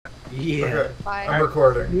Yeah. Okay. Bye. I'm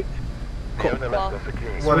recording. Cool. Well,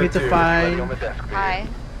 What we it need to do? find hi.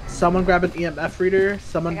 someone grab an EMF reader,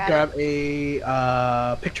 someone I got grab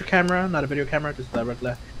a picture camera, not a video camera, just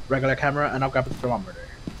a regular camera, and I'll grab a thermometer.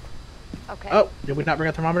 Okay. Oh, did we not bring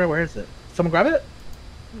a thermometer? Where is it? Someone grab it?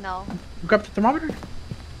 No. Grab the thermometer?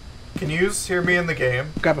 Can you hear me in the game?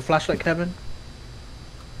 Grab a flashlight, Kevin.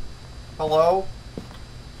 Hello?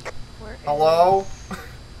 Where Hello? is-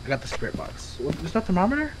 I got the spirit box. Well, there's no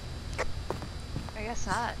thermometer? I guess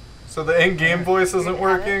not. So the in-game voice isn't You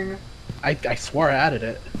have it? working? I swore I added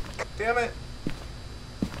it. Damn it.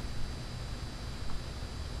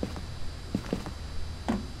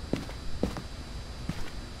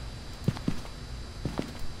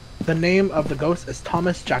 The name of the ghost is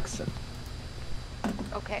Thomas Jackson.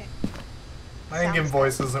 Okay. My in-game Sounds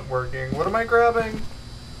voice isn't working. What am I grabbing?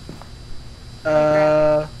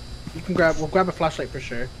 You can grab. We'll grab a flashlight for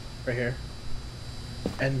sure, right here.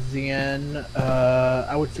 And then,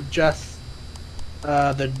 I would suggest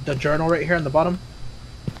the journal right here on the bottom.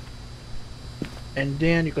 And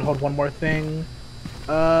then you can hold one more thing. You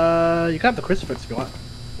can have the crucifix if you want.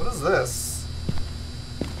 What is this?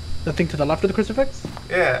 The thing to the left of the crucifix?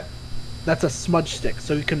 Yeah. That's a smudge stick,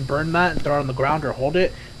 so you can burn that and throw it on the ground or hold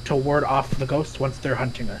it to ward off the ghosts once they're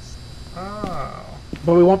hunting us. Oh.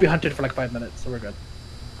 But we won't be hunted for like 5 minutes, so we're good.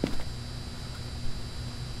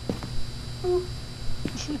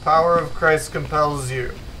 Power of Christ compels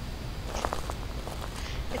you.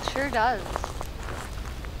 It sure does.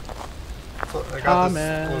 So I got Thomas.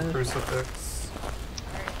 this little crucifix.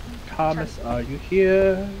 Alright. Thomas, are you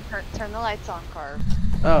here? Turn the lights on, Carve.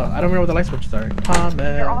 Oh, I don't remember what the light switches are. Thomas.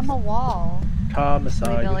 They're on the wall. Thomas,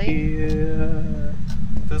 are Really? you here?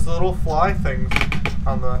 There's a little fly thing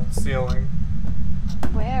on the ceiling.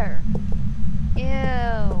 Where?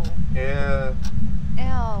 Ew. Yeah.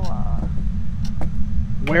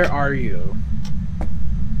 Ew. Where are you?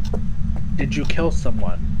 Did you kill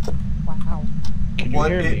someone? Wow. Can you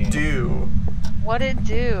What hear me? it do? What'd it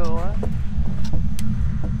do?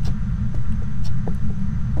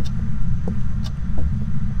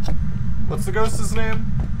 What's the ghost's name?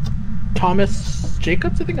 Thomas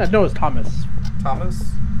Jacobs, I think? I know it's Thomas.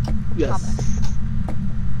 Thomas? Yes. Thomas.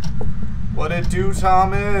 What it do,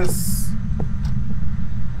 Thomas?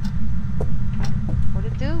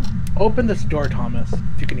 What'd it do? Open this door, Thomas.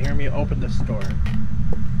 If you can hear me, open this door.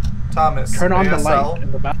 Thomas. Turn on the ASL? light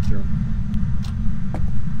in the bathroom.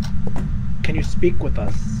 Can you speak with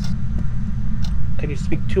us? Can you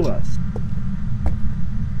speak to us?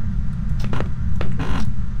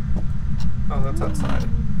 Oh, that's outside.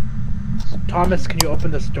 Thomas, can you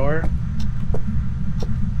open this door?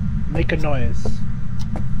 Make a noise.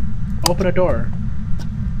 Open a door.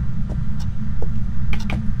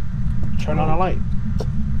 Turn on a light.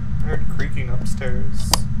 I heard creaking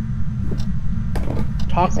upstairs.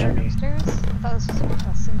 Talk Is to there me. upstairs? I thought this was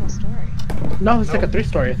a single story. No, it's like a Nope.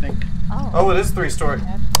 3-story, I think. Oh. Oh, it is 3-story.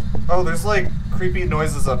 Oh, there's like creepy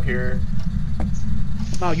noises up here.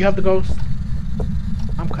 No, you have the ghost.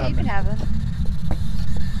 I'm Yeah, you coming. can have it.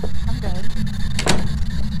 I'm good.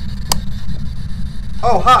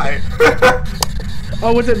 Oh, hi!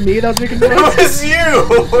 Oh, was it me that was making It noise? was you!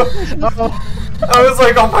 Oh, I was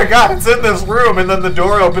like, oh my god, it's in this room, and then the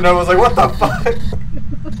door opened, I was like, what the fuck?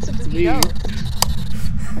 it's me.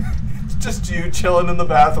 It's just you chilling in the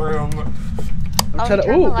bathroom. I'm Oh, trying he to. turned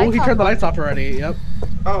the Ooh, lights he off turned the on lights off already. Yep.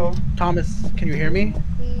 Oh. Thomas, can you hear me?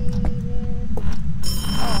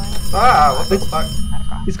 Ah, what the fuck?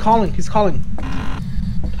 He's calling. He's calling.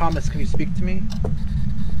 Thomas, can you speak to me?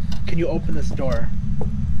 Can you open this door?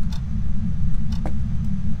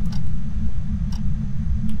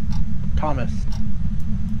 Thomas,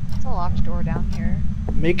 It's a locked door down here.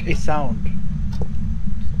 make a sound.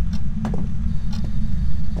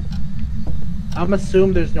 I'm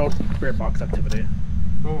assuming there's no spirit box activity.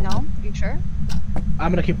 Ooh. No? You sure?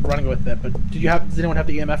 I'm gonna keep running with it, but does anyone have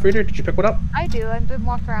the EMF reader? Did you pick one up? I do. I've been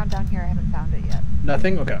walking around down here. I haven't found it yet.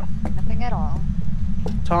 Nothing? Okay. Nothing at all.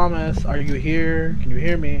 Thomas, are you here? Can you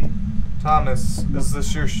hear me? Thomas, is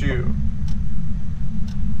this your shoe?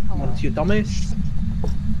 Hello? Monsieur Thomas?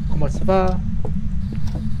 Comment ça va?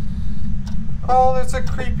 Oh, there's a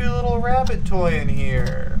creepy little rabbit toy in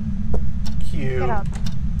here. Cute. Pick it up.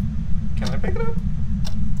 Can I pick it up?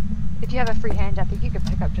 If you have a free hand, I think you could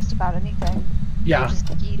pick up just about anything. Yeah. You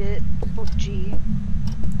just eat it with G.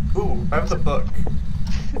 Ooh, I have the book.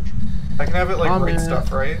 I can have it like write Thomas.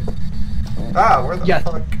 stuff, right? Ah, where the Yes.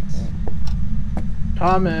 fuck?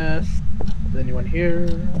 Thomas, is anyone here?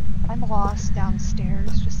 I'm lost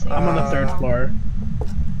downstairs. Just so you I'm on the know. 3rd floor.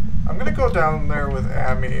 I'm gonna go down there with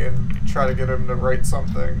Amy and try to get him to write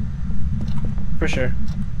something. For sure.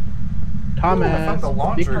 Thomas, I found the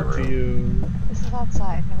laundry speak up to room. you. This is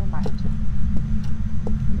outside. Never mind.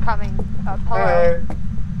 I'm coming. Hello. Hey.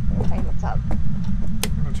 Hey, what's up?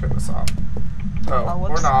 I'm gonna turn this on. Oh, whoops.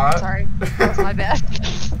 we're not. Sorry. That was my bad.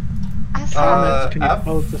 I saw Thomas, can you F?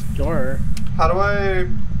 close this door? How do I...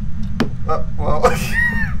 well...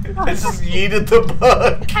 I just yeeted the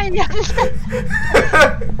book. I know.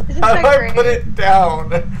 Isn't How do that I great? put it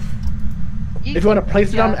down? If you want to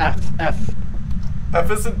place it on F. F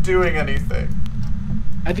isn't doing anything.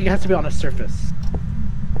 I think it has to be on a surface.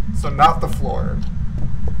 So not the floor.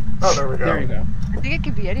 Oh, there we go. There you go. I think it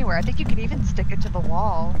could be anywhere. I think you could even stick it to the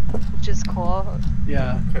wall, which is cool.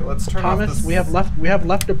 Yeah. Okay, let's turn off Thomas, this. we have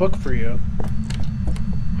left a book for you.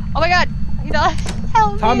 Oh my god! You know,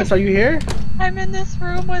 help Thomas, me! are you here? I'm in this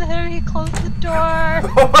room with him. He closed the door.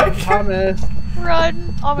 Oh my god. Thomas,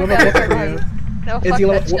 Run! Oh my we have a god! book for you. No, Is fuck he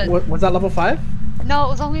that shit. was that level 5? No, it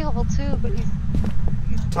was only level 2, but he's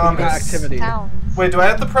Thomas. got activity. pounds. Wait, do I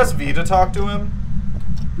have to press V to talk to him?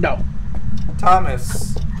 No.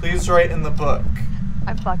 Thomas, please write in the book.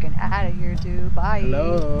 I'm fucking out of here, dude. Bye.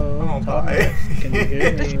 Hello. Oh, Thomas, bye. can you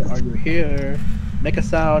hear me? Are you here? Make a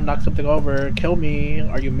sound, knock something over, kill me.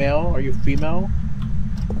 Are you male? Are you female?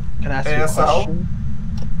 Can I ask you a ASL? question?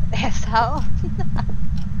 ASL?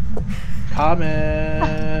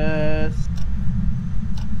 Thomas.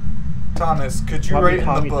 Thomas, could you write in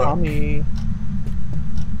the book? Tommy.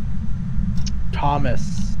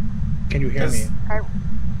 Thomas, can you hear me?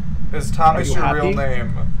 Is Thomas Are you your real happy?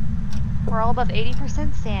 name? We're all above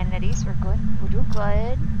 80% sanity, so we're good. We're doing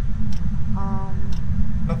good.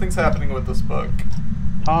 Nothing's happening with this book.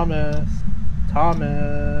 Thomas.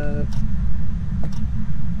 Thomas.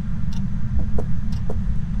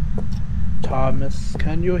 Thomas,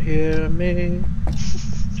 can you hear me?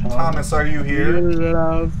 Thomas, are you here? You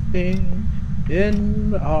love me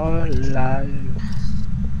in our lives.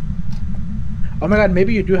 Oh my god,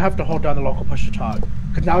 maybe you do have to hold down the local push to talk.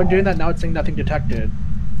 Because now in doing that, now it's saying nothing detected.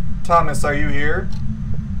 Thomas, are you here?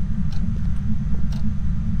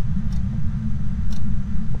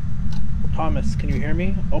 Thomas, can you hear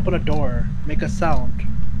me? Open a door. Make a sound.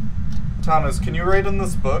 Thomas, can you write in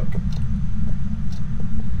this book?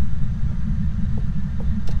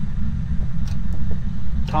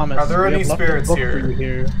 Thomas, Are there we any have left a spirits book here? for you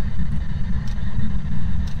here.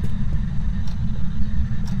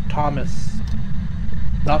 Thomas,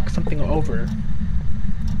 knock something over.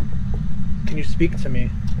 Can you speak to me?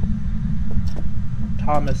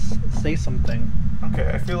 Thomas, say something. Okay,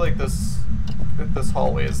 I feel like this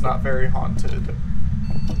hallway is not very haunted.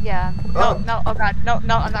 Yeah. Oh. No, oh god. No,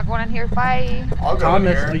 I'm not going in here. Bye. I'll go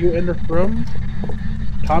Thomas, in are here. you in this room?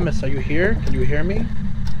 Thomas, are you here? Can you hear me?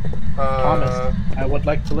 Thomas, I would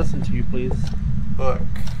like to listen to you, please. Book.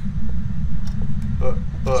 Book.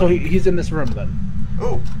 So he's in this room then.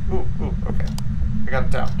 Ooh, okay. I got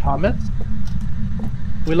it down. Thomas?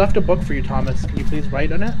 We left a book for you, Thomas. Can you please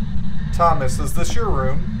write in it? Thomas, is this your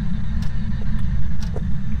room?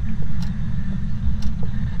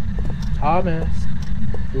 Thomas,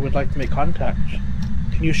 we would like to make contact.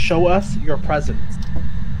 Can you show us your presence?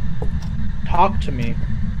 Talk to me.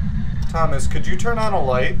 Thomas, could you turn on a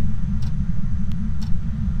light?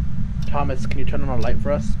 Thomas, can you turn on a light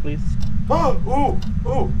for us, please? Oh,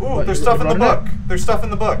 ooh, What, there's you stuff in the running book. There's stuff in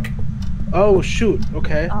the book. Oh, shoot.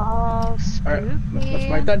 Okay. Oh, spooky. Alright, let's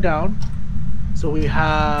write that down. So we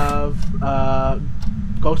have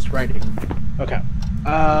ghost writing. Okay.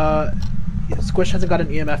 Squish hasn't got an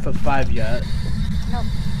EMF of 5 yet. Nope.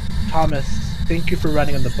 Thomas, thank you for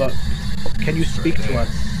writing in the book. Can you speak to us?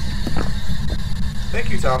 Thank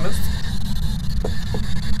you, Thomas.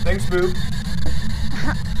 Thanks, Boo.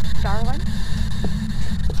 Darling?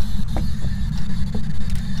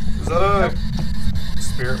 Is that a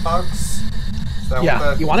spirit box? Is that Yeah, what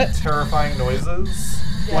that you want it? terrifying noise is?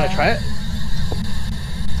 You want to try it?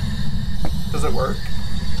 Does it work?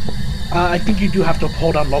 I think you do have to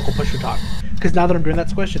hold on local push to talk. Because now that I'm doing that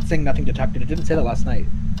squish, it's saying nothing detected. It didn't say that last night.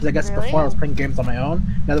 Because I guess Really? before I was playing games on my own.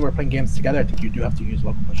 Now that we're playing games together, I think you do have to use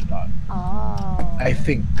local push to talk. Oh. I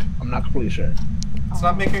think. I'm not completely sure. It's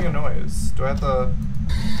not making a noise. Do I have to...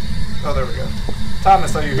 Oh, there we go.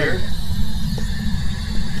 Thomas, are you here?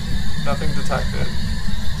 Nothing detected.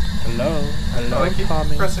 Hello? Hello, Oh, I keep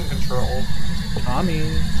Tommy? pressing control. Tommy?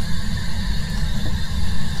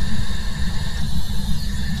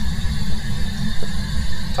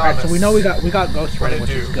 Alright, Thomas. so we know we got ghost What writing, did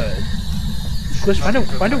which it is do? good. Squish, find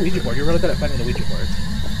a Ouija board. You're really good at finding the Ouija board.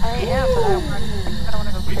 I am, but I don't want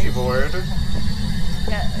to go crazy. Ouija board.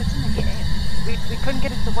 Yeah, it's in the game. We couldn't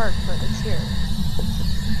get it to work, but it's here.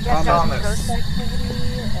 Yes, there was some Thomas. ghost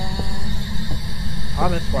activity, and...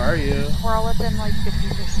 Thomas, where are you? We're all within like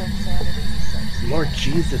 50% sanity. So Lord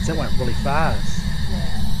Jesus, it went really fast.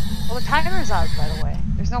 yeah. Well, the timer's up, by the way.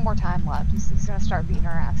 There's no more time left. He's gonna start beating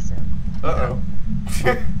our ass soon. Uh-oh.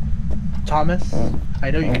 Thomas,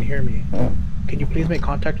 I know you can hear me. Can you please make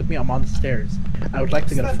contact with me? I'm on the stairs. I would like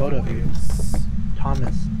to get a photo of you.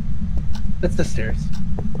 Thomas. That's the stairs.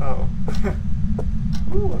 Oh.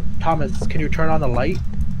 Ooh. Thomas, can you turn on the light?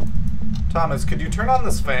 Thomas, could you turn on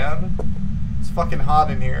this fan? It's fucking hot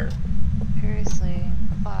in here. Seriously,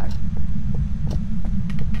 fuck.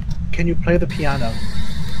 Can you play the piano?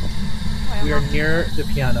 Wait, We are near the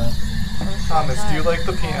piano. Thomas, do you like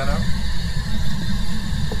the piano?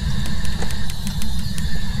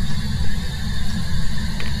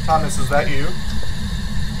 Thomas, is that you?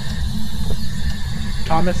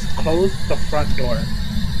 Thomas, close the front door.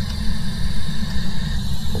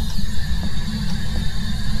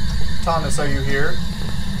 Thomas, are you here?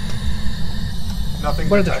 Nothing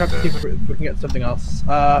What are the trucks? detected. See if we can get something else.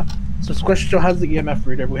 So Squish still has the EMF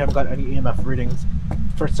reader. We haven't got any EMF readings.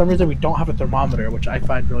 For some reason, we don't have a thermometer, which I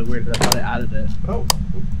find really weird. That's why they added it. Oh.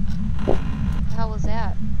 What the hell was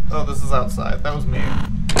that? Oh, this is outside. That was me.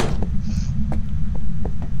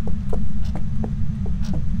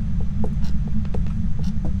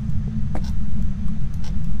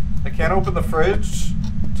 I can't open the fridge.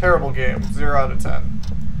 Terrible game. 0 out of 10.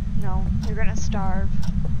 No, you're gonna starve.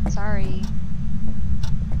 Sorry.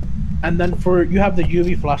 And then for you have the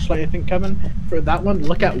UV flashlight, I think, Kevin. For that one,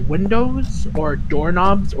 look at windows or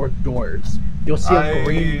doorknobs or doors. You'll see a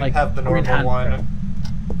green, like have the green normal hand.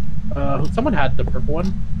 Someone had the purple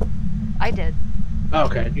one. I did. Oh,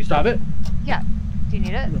 okay, do you still have it? Yeah. Do you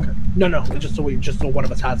need it? Okay. No, just so one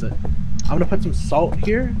of us has it. I'm gonna put some salt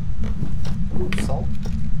here. Ooh, salt?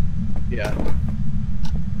 Yeah.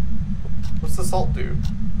 What's the salt do?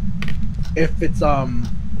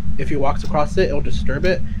 If he walks across it, it'll disturb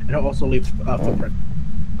it, and it'll also leave a footprint.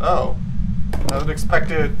 Oh. I would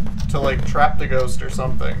expect it to, like, trap the ghost or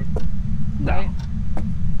something. No. Right.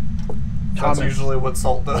 That's Thomas, usually what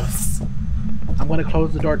salt does. I'm gonna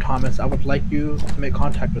close the door, Thomas. I would like you to make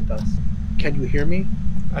contact with us. Can you hear me?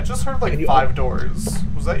 I just heard, like, Can you 5 doors.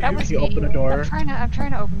 Was that That you? was Can you me. open a door? I'm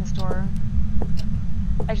trying to open this door.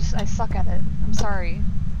 I suck at it. I'm sorry.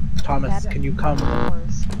 Thomas, Bad can you at come?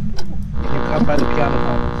 doors. Can you come by the piano,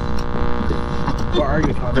 Thomas? Where are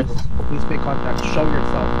you, Thomas? Please make contact. Show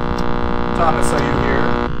yourself. Thomas, are you here?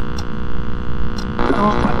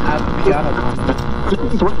 I'm at the piano, Thomas.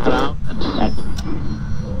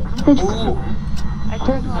 Ooh. I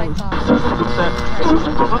turned the lights off.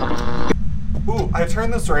 Ooh, I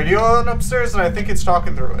turned this radio on upstairs and I think it's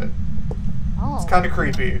talking through it. Oh. It's kind of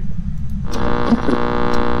creepy.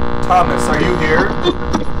 Thomas, are you here?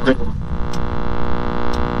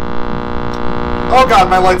 Oh god,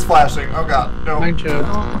 my light's flashing. Oh god, no. Mine too.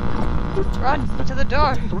 Run to the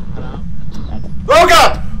door. Oh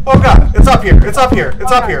god! Oh god! It's up here! It's up here!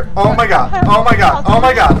 It's up here! Oh my god! Oh my god! Oh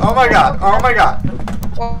my god! Oh my god! Oh my god!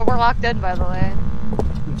 Well, we're locked in, by the way.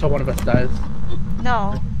 Until one of us dies.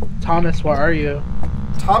 No. Thomas, where are you?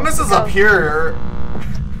 Thomas is up here.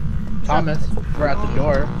 Thomas, we're at the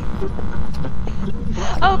door.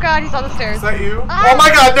 Oh god, he's on the stairs. Is that you? Oh my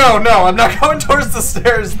god, no, I'm not going towards the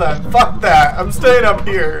stairs then. Fuck that. I'm staying up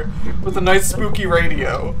here with a nice spooky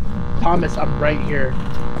radio. Thomas, I'm right here.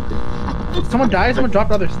 Did someone die? Someone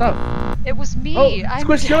dropped other stuff. It was me. Oh, I'm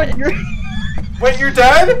Squish, dead. you're... Wait, you're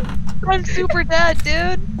dead? I'm super dead,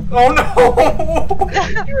 dude. Oh no!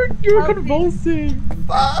 You're Help me. convulsing.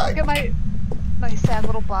 Fuck! Look at my sad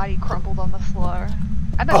little body crumpled on the floor.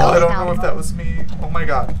 I'm a Oh, I ghost don't now. know if that was me. Oh my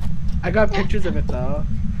god. I got pictures of it though.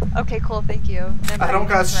 Okay, cool, thank you. Never I don't mind,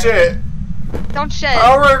 got that's shit. right. Don't shit.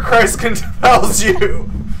 Power of Christ compels you.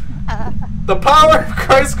 The power of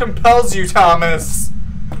Christ compels you, Thomas.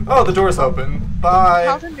 Oh, the door's open. Bye.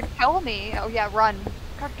 Tells him to kill me. Oh yeah, run.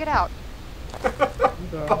 Get out.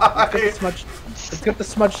 Bye. Let's get the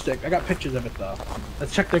smudge stick. I got pictures of it though.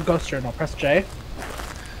 Let's check their ghost journal. Press J.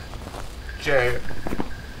 J.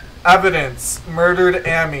 Evidence. Murdered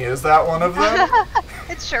Amy. Is that one of them?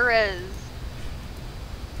 It sure is.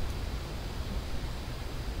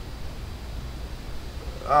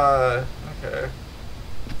 Okay.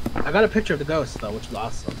 I got a picture of the ghost though, which is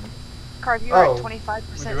awesome. Carve, you're Oh, at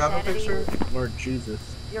 25% we do have a sanity. picture? Lord Jesus.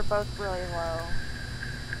 You're both really low.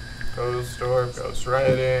 Ghost orb, ghost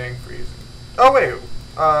writing, freezing. Oh wait,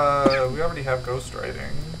 we already have ghost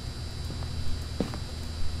writing.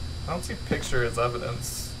 I don't see picture as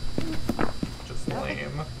evidence. Just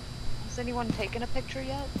lame. Has anyone taken a picture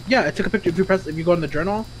yet? Yeah, I took a picture. If you go in the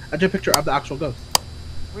journal, I took a picture of the actual ghost.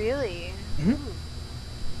 Really? Mhm. Ooh.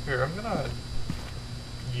 Here, I'm gonna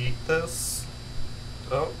yeet this.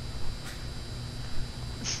 Oh.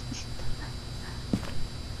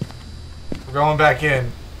 We're going back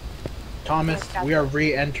in. Thomas, we are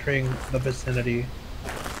re-entering the vicinity.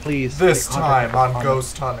 Please. This make contact time on with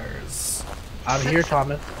Ghost Hunters. I'm here,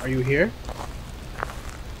 Thomas. Are you here?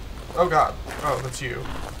 Oh god. Oh, that's you.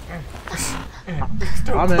 Don't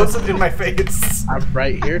Thomas. close it in my face. I'm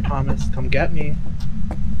right here, Thomas. Come get me.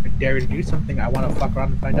 I dare you to do something. I want to fuck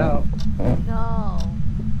around and find out. No.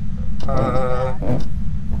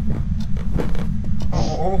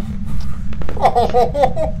 Oh.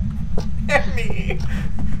 Oh. Emmy.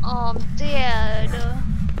 I'm dead.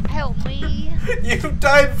 Help me. You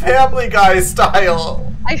died Family Guy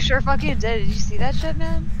style. I sure fucking did. Did you see that shit,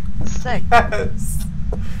 man? Sick. Yes.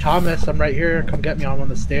 Thomas, I'm right here. Come get me. I'm on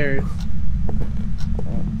the stairs.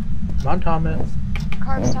 Come on, Thomas.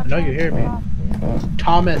 Carb, stop I know you trying hear to me. rob me.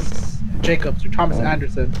 Thomas Jacobs or Thomas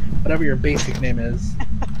Anderson, whatever your basic name is.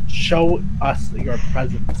 Show us your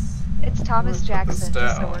presence. It's Thomas Put this Jackson.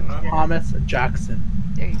 Just so we're down. clear. Thomas Jackson.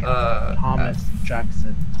 There you go. Thomas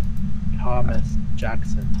Jackson. Thomas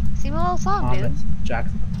Jackson. Sing a little song, Thomas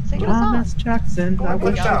Jackson. dude. Sing a little Thomas song. Jackson, Go I look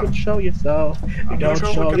wish it you up. would show yourself. You I'm don't gonna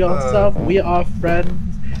go show look at yourself. We are friends.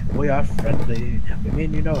 We are friendly. We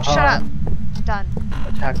mean you no harm. Shut up. I'm done.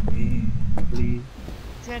 Attack me, please.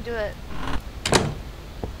 He's gonna do it.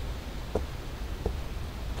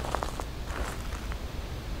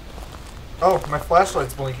 Oh, my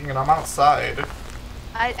flashlight's blinking and I'm outside.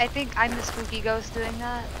 I think I'm the spooky ghost doing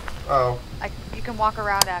that. Oh. You can walk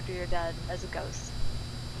around after you're dead as a ghost.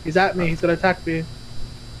 He's at me. He's gonna attack me.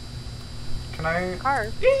 Can I?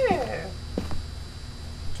 Carb. Yeah.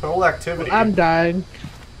 Total activity. I'm dying.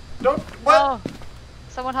 Don't. What? Oh,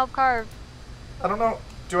 someone help Carve. I don't know.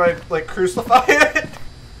 Do I like crucify it?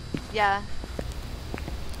 Yeah.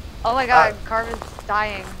 Oh my god, Carve is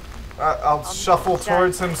dying. I'll shuffle he's dead.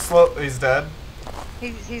 towards him slow. He's dead.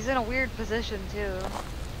 He's in a weird position too.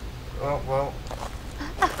 Oh well.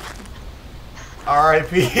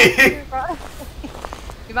 R.I.P.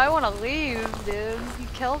 You might want to leave, dude. He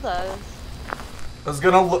killed us. I was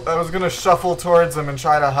gonna shuffle towards him and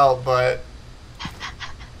try to help, but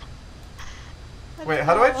wait.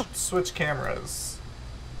 How do I switch cameras?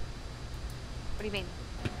 What do you mean?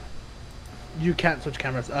 You can't switch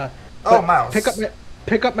cameras. Oh, but mouse.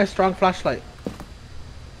 Pick up my strong flashlight.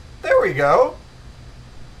 There we go.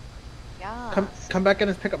 Yeah. Come back in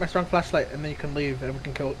and pick up my strong flashlight, and then you can leave, and we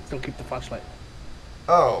can still keep the flashlight.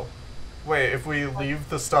 Oh, wait. If we leave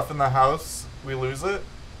the stuff in the house, we lose it.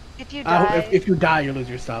 If you die. If you die, you lose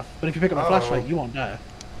your stuff. But if you pick up a Oh. flashlight, you won't die.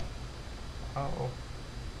 Oh.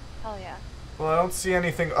 Hell yeah. Well, I don't see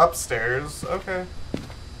anything upstairs. Okay.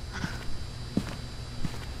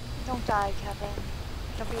 Don't die, Kevin.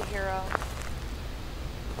 Don't be a hero.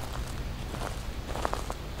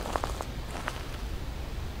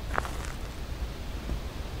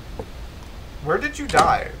 Where did you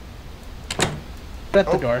die? At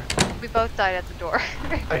the Oh. door. We both died at the door.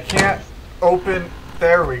 I can't open.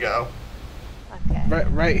 There we go. Okay.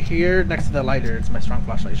 Right here, next to the lighter, it's my strong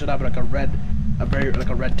flashlight. You should have like a red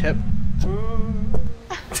tip.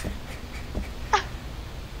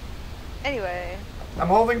 Anyway, I'm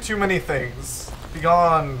holding too many things. Be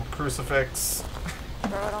gone, crucifix.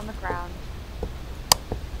 throw it on the ground.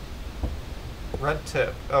 Red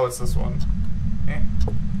tip. Oh, it's this one.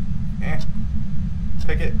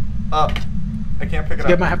 Pick it up. I can't pick it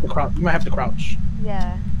You up. might have to crouch. You might have to crouch.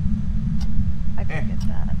 Yeah. I Eh. forget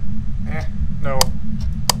that. No.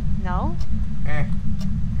 No?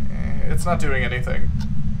 It's not doing anything.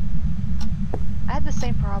 I had the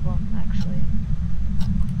same problem, actually.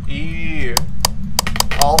 E.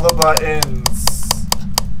 All the buttons.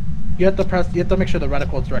 You have to make sure the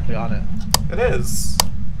reticle's directly on it. It is.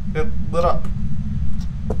 It lit up.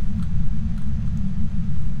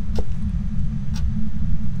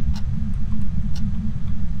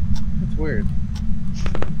 It's weird.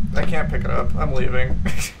 I can't pick it up. I'm leaving.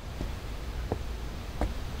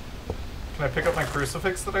 Can I pick up my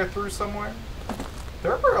crucifix that I threw somewhere?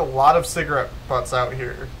 There were a lot of cigarette butts out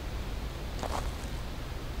here.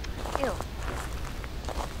 Ew.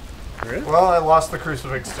 Really? Well, I lost the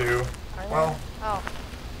crucifix too. Well, Oh.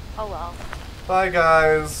 Oh well. bye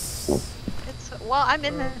guys. Well, I'm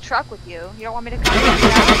in the truck with you. You don't want me to come get you out?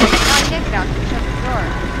 No, I can't get out. You shut the door.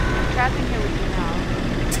 I'm trapped in here with you now.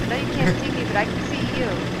 I know you can't see me, but I can see you.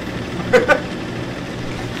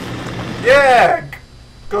 Yeah!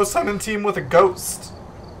 Ghost hunting team with a ghost.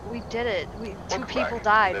 We did it. Two people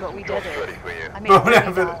died, but we did it. I made Bone $30.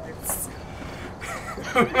 evidence.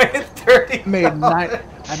 We made 30. I made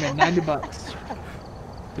 $90.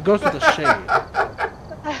 The ghost with a shade.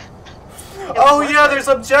 Oh yeah, there's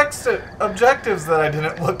objectives that I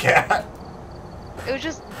didn't look at. It was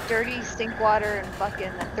just dirty stink water and fucking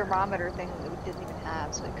a thermometer thing that we didn't even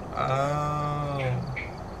have, so we couldn't. Oh.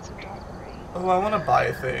 So don't worry. Oh, I want to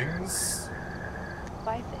buy things.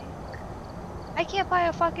 Buy things. I can't buy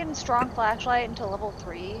a fucking strong flashlight until level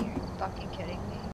 3. Are you fucking kidding me?